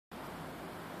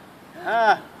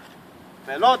Ah,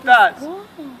 pelotas.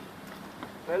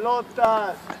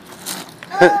 Pelotas.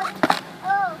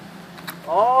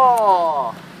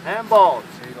 Oh, handballs.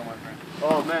 There you go, my friend.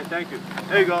 Oh man, thank you.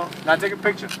 There you go. Now take a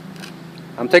picture.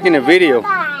 I'm taking a video.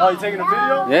 Oh, you taking a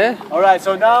video? Yeah. All right.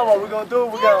 So now what we're gonna do?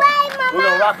 We're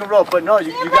gonna rock and roll. But no,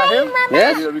 you got him?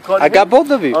 Yes. You recording I got him? both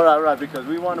of you. All right, because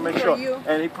we want to make sure.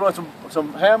 And he brought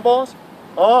some handballs.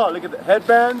 Oh, look at the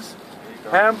headbands,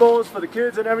 handballs for the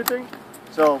kids and everything.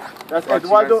 So that's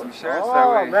Eduardo. Some shirts oh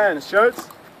that way. man, shirts.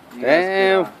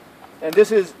 Damn. And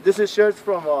this is shirts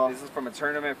from. This is from a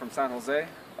tournament from San Jose.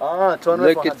 Tournament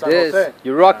Look from at San this. Jose.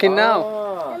 You're rocking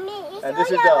now. And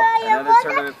this is Another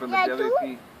tournament from the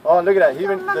WP. Oh, look at that.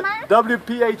 Even the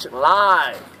WPH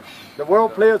Live. The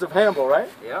World Players of Handball, right?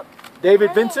 Yep.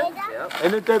 David Vincent? Yep.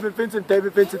 And then David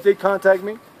Vincent did contact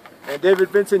me. And David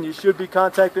Vincent, you should be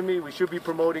contacting me. We should be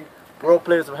promoting World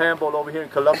Players of Handball over here in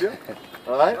Colombia.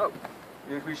 All right?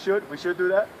 Yep. We should do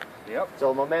that. Yep.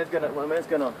 So my man's gonna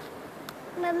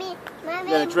Mommy,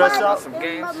 dress up. Some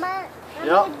games.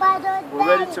 Yep. We're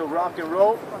ready to rock and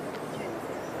roll.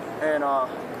 And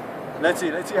let's see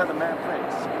how the man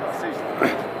plays.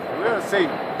 We're gonna see. I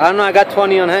don't know, I got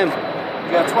 20 on him.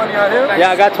 You got 20 on him?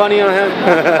 Yeah, I got 20 on him.